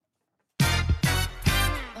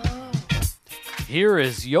Here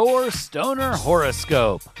is your Stoner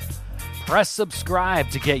Horoscope. Press subscribe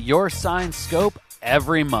to get your signed scope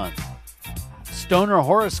every month. Stoner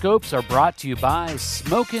Horoscopes are brought to you by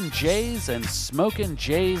Smokin' Jays and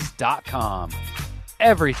SmokinJays.com.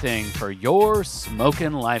 Everything for your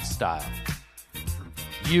smokin' lifestyle.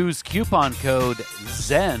 Use coupon code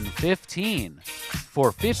ZEN15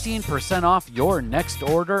 for 15% off your next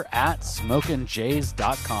order at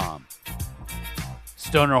SmokinJays.com.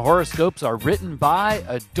 Stoner Horoscopes are written by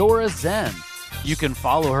Adora Zen. You can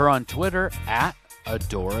follow her on Twitter at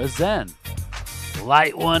Adora Zen.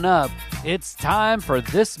 Light one up. It's time for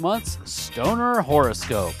this month's Stoner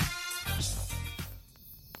Horoscope.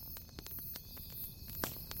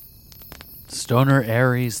 Stoner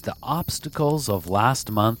Aries, the obstacles of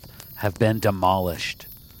last month have been demolished,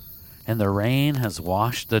 and the rain has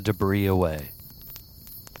washed the debris away.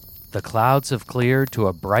 The clouds have cleared to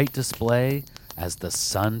a bright display as the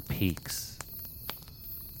sun peaks.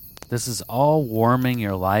 This is all warming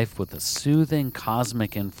your life with a soothing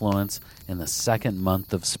cosmic influence in the second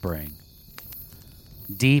month of spring.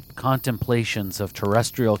 Deep contemplations of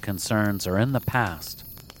terrestrial concerns are in the past.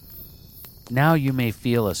 Now you may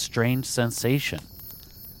feel a strange sensation,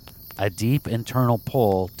 a deep internal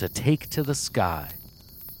pull to take to the sky.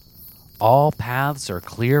 All paths are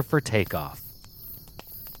clear for takeoff.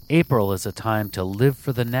 April is a time to live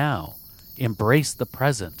for the now, embrace the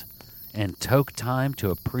present, and take time to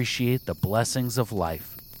appreciate the blessings of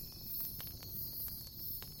life.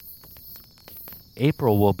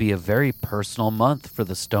 April will be a very personal month for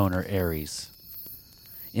the Stoner Aries.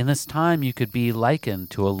 In this time, you could be likened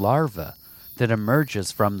to a larva that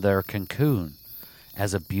emerges from their cocoon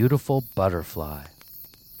as a beautiful butterfly.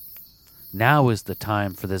 Now is the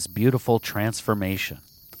time for this beautiful transformation.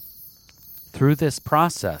 Through this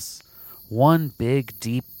process, one big,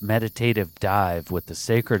 deep, meditative dive with the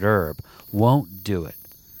sacred herb won't do it.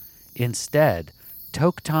 Instead,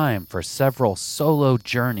 take time for several solo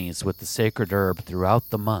journeys with the sacred herb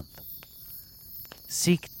throughout the month.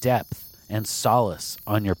 Seek depth and solace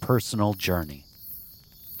on your personal journey.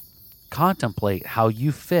 Contemplate how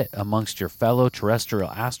you fit amongst your fellow terrestrial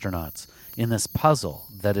astronauts in this puzzle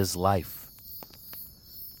that is life.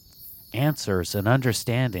 Answers and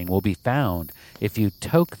understanding will be found if you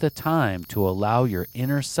take the time to allow your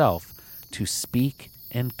inner self to speak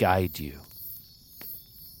and guide you.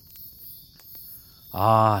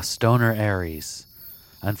 Stoner Aries.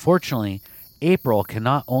 Unfortunately, April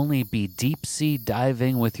cannot only be deep sea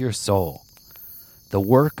diving with your soul. The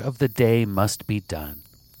work of the day must be done.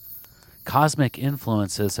 Cosmic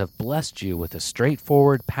influences have blessed you with a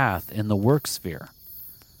straightforward path in the work sphere.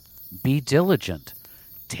 Be diligent.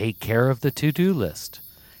 Take care of the to-do list,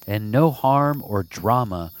 and no harm or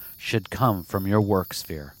drama should come from your work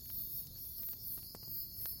sphere.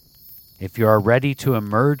 If you are ready to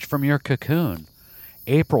emerge from your cocoon,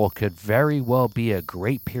 April could very well be a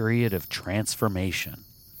great period of transformation.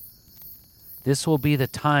 This will be the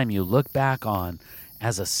time you look back on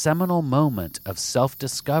as a seminal moment of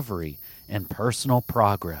self-discovery and personal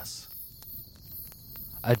progress.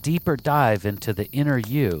 A deeper dive into the inner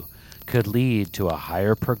you could lead to a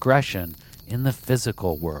higher progression in the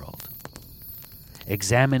physical world.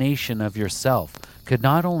 Examination of yourself could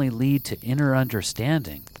not only lead to inner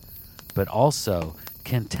understanding, but also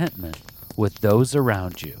contentment with those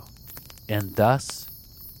around you, and thus,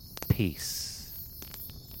 peace.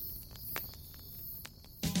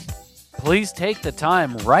 Please take the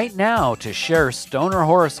time right now to share Stoner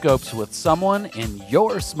Horoscopes with someone in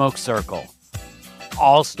your smoke circle.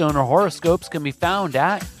 All Stoner Horoscopes can be found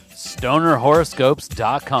at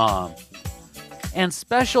StonerHoroscopes.com. And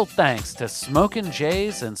special thanks to Smokin'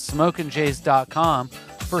 Jays and SmokinJays.com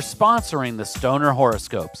for sponsoring the Stoner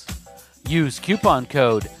Horoscopes. Use coupon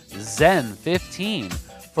code ZEN15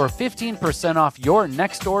 for 15% off your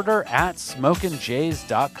next order at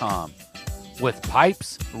SmokinJays.com. With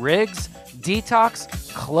pipes, rigs,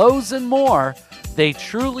 detox, clothes, and more, they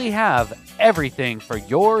truly have everything for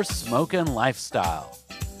your smokin' lifestyle.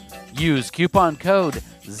 Use coupon code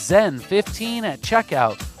ZEN15 at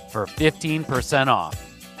checkout for 15% off.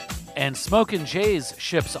 And Smokin' Jays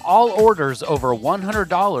ships all orders over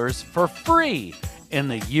 $100 for free in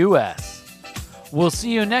the U.S. We'll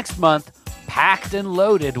see you next month, packed and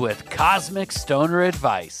loaded with cosmic stoner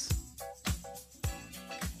advice.